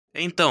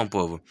Então,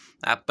 povo,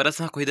 a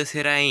próxima corrida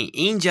será em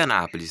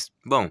Indianápolis.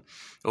 Bom,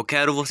 eu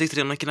quero vocês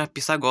treinando aqui na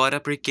pista agora,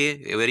 porque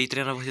eu irei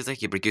treinar vocês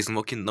aqui, porque o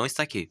Smoke não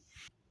está aqui.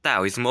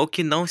 Tá, o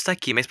Smoke não está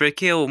aqui, mas por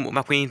que o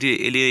McQueen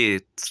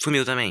ele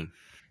sumiu também?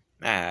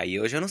 Ah, e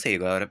hoje eu não sei,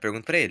 agora eu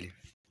pergunto pra ele.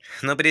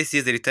 Não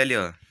precisa, ele tá ali,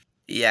 ó.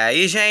 E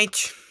aí,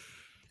 gente?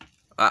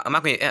 Ah,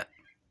 McQueen,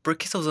 por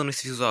que você tá usando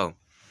esse visual?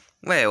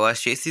 Ué, eu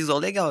achei esse visual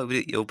legal,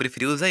 eu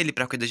preferi usar ele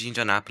pra corrida de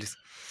Indianápolis.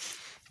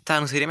 Tá,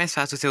 não seria mais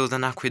fácil você usar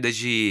na corrida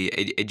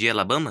de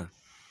Alabama?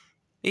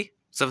 Ih,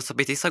 só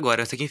pensei isso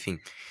agora, só que enfim.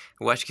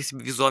 Eu acho que esse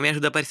visual me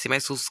ajuda a aparecer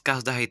mais os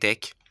carros da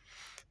Hightech.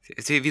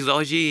 Esse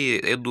visual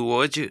do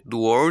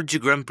World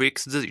Grand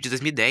Prix de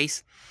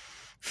 2010.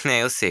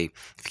 É, eu sei.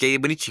 Fiquei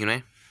bonitinho,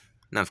 né?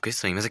 Não, ficou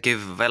estranho, mas aqui,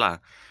 vai lá.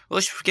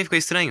 Oxe, por que ficou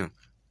estranho?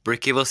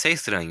 Porque você é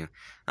estranho.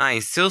 Ah, em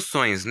seus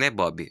sonhos, né,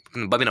 Bob?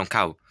 Bob não,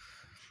 Cal.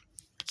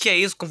 Que é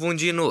isso,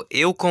 confundindo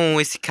eu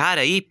com esse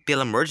cara aí?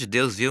 Pelo amor de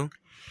Deus, viu?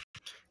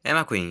 É,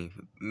 McQueen,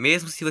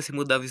 mesmo se você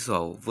mudar o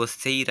visual,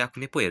 você irá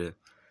comer poeira.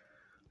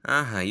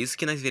 Ah, isso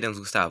que nós veremos,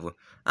 Gustavo.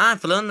 Ah,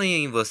 falando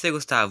em você,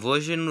 Gustavo,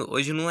 hoje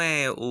não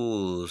é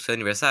o seu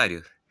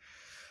aniversário?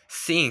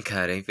 Sim,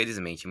 cara,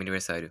 infelizmente, é meu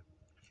aniversário.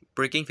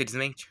 Por que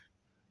infelizmente?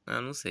 Ah,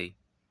 não sei.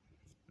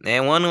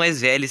 É um ano mais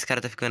velho esse cara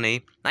tá ficando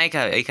aí.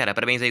 Cara,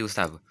 parabéns aí,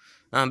 Gustavo.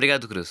 Ah,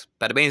 obrigado, Cruz.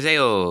 Parabéns aí,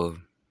 ô...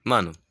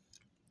 Mano,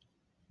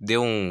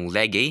 deu um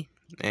lag aí?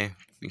 É,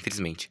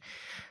 infelizmente.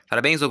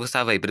 Parabéns, ô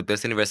Gustavo aí, pelo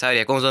seu aniversário.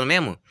 É quantos anos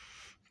mesmo?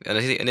 Eu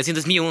nasci em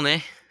 2001,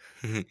 né?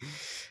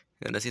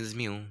 Eu nasci em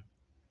 2001.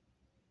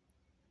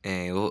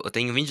 É, eu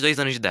tenho 22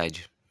 anos de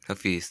idade. Eu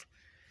fiz.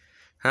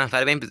 Ah,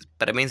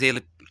 parabéns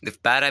aí,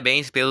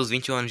 parabéns pelos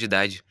 21 anos de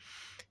idade.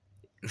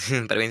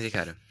 Parabéns aí,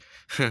 cara.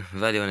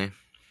 Valeu, né?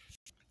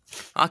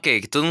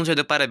 Ok, que todo mundo já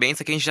deu parabéns,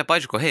 aqui a gente já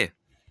pode correr?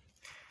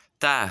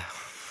 Tá.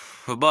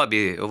 Ô, Bob,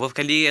 eu vou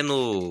ficar ali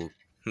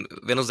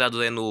vendo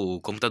usado no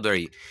computador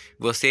aí.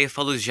 Você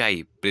fala já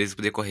aí, pra eles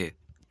poderem correr.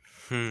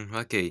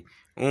 Ok.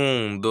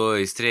 1,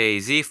 2,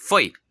 3 e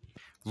foi!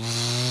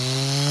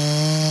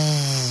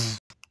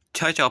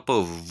 Tchau, tchau,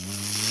 povo.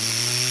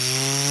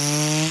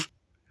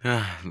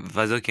 Ah,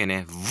 fazer o que,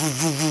 né?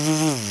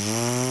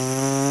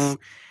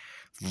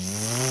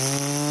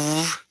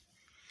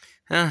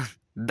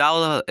 Dá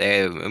aula.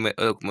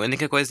 A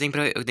única coisa que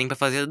eu tenho pra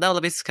fazer é dar aula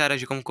pra esses caras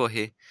de como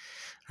correr.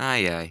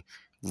 Ai, ai.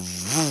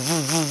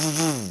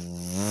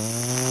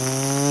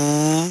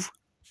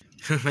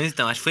 Mas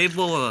então, acho que foi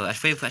boa.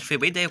 Acho que foi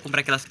boa ideia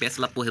comprar aquelas peças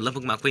lá por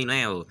Relâmpago McQueen, não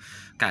é,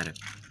 cara?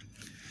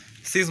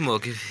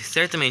 Smoke,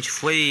 certamente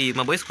foi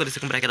uma boa escolha você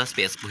comprar aquelas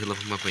peças por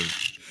Relâmpago McQueen.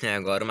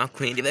 Agora o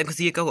McQueen ele vai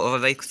conseguir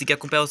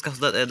acompanhar os carros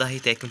da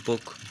Hightech um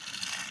pouco.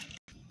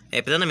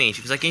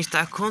 Plenamente. Só que a gente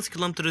tá a quantos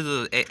quilômetros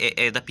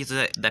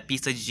da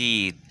pista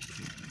de...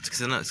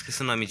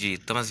 Esqueci o nome de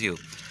Thomasville.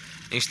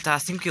 A gente tá a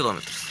 5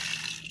 quilômetros.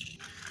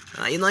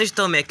 E onde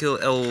tá o Mac,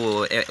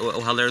 o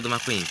raleiro do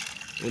McQueen?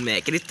 O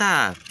Mac, ele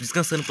tá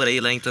descansando por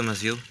aí lá em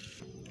Thomasville.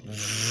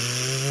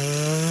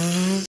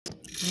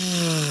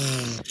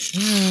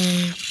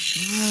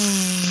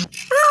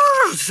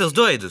 Seus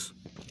doidos!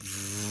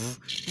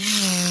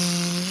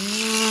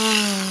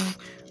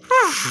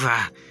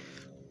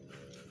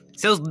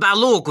 Seus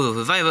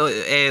malucos!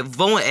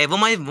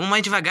 Vão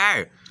mais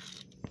devagar!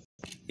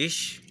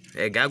 Ixi,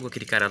 é gago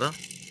aquele cara lá?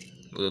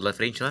 O lá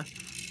frente lá?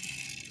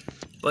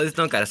 Pois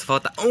então, cara, só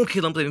falta 1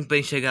 quilômetro pra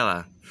gente chegar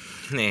lá.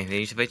 A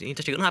gente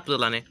tá chegando rápido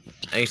lá, né?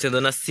 A gente tá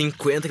andando a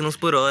 50 km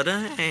por hora.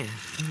 É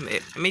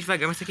meio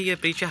devagar, mas isso aqui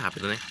pra gente é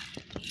rápido, né?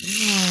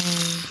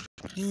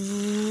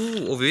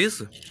 Ouviu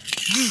isso?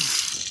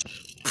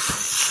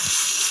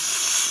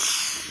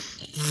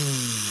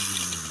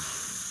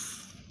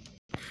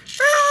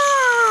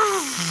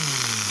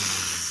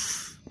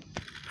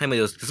 Ai, meu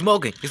Deus.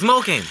 Smoking!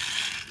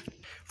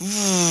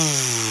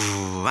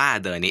 Ah,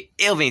 Dani,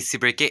 eu venci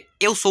porque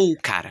eu sou o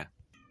cara.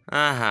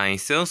 Ah, em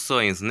seus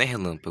sonhos, né,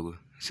 Relâmpago?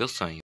 Seu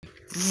sonho.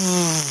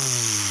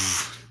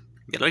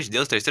 Pelo amor de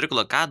Deus, terceiro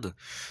colocado?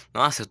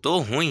 Nossa, eu tô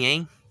ruim,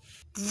 hein?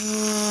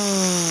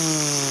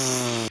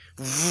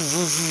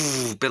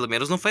 Pelo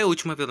menos não foi a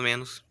última, pelo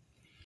menos.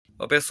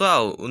 Ô,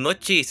 pessoal,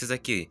 notícias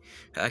aqui.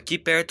 Aqui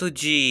perto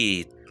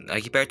de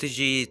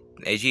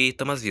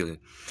Thomasville.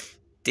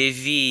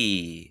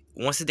 Teve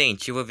um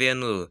acidente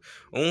envolvendo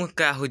um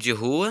carro de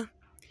rua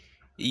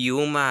e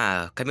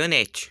uma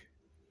caminhonete.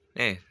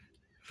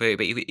 Foi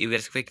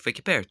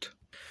aqui perto.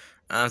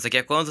 Ah, isso aqui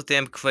há quanto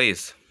tempo que foi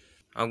isso?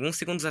 Alguns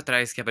segundos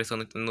atrás que apareceu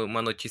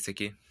uma notícia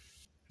aqui.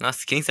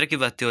 Nossa, quem será que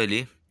bateu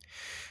ali?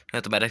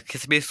 Tomara que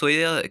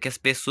essa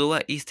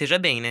pessoa esteja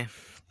bem, né?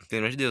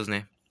 Pelo amor de Deus,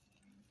 né?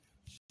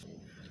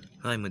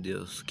 Ai, meu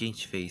Deus, o que a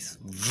gente fez?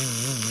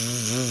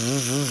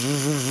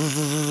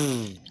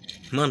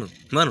 Mano,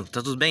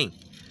 tá tudo bem?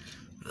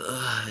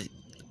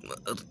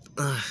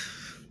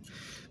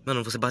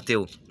 Mano, você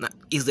bateu.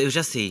 Isso daí eu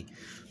já sei.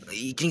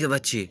 E quem que eu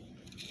bati?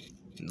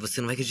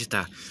 Você não vai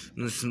acreditar.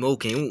 No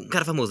Smoking, um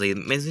cara famoso aí,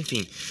 mas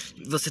enfim.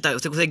 Você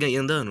consegue ir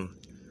andando?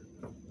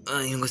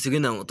 Ai, não consigo ir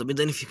não, eu tô bem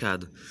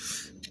danificado.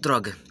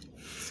 Droga.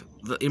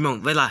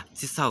 Irmão, vai lá,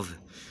 se salva.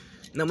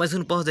 Não, mas eu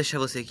não posso deixar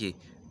você aqui.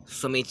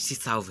 somente se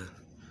salva.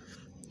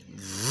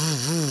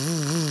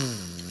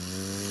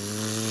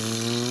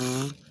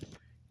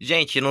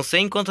 Gente, não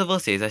sei enquanto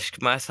vocês,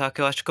 mas só que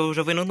eu acho que eu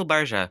já vou indo no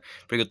bar já.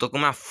 Porque eu tô com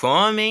uma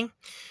fome, hein?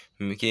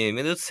 Meu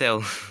Deus do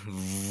céu.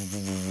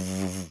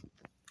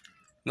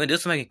 Meu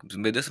Deus,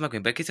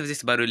 McQueen, pra que você faz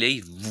esse barulho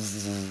aí?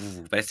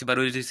 Parece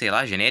barulho de, sei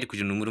lá, genérico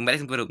de número, não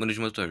parece barulho de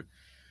motor.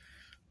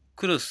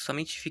 Cruz,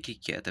 somente fique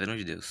quieta, pelo amor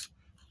de Deus.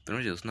 Pelo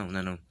amor de Deus,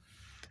 não.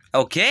 É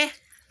o quê?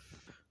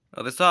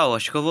 Ô, pessoal,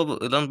 acho que eu vou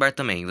lá no bar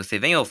também. Você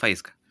vem ou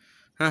Faísca?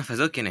 Ah,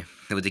 fazer o quê, né?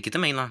 Eu vou ter que ir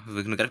também lá.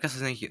 Eu não quero ficar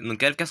sozinho aqui. Não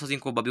quero ficar sozinho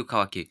com o Bob e o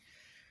Cal aqui.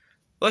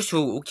 Oxe,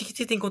 o que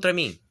você tem contra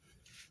mim?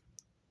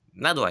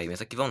 Nada, uai,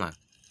 mas aqui vão lá.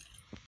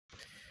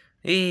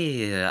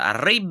 E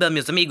arriba,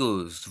 meus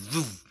amigos.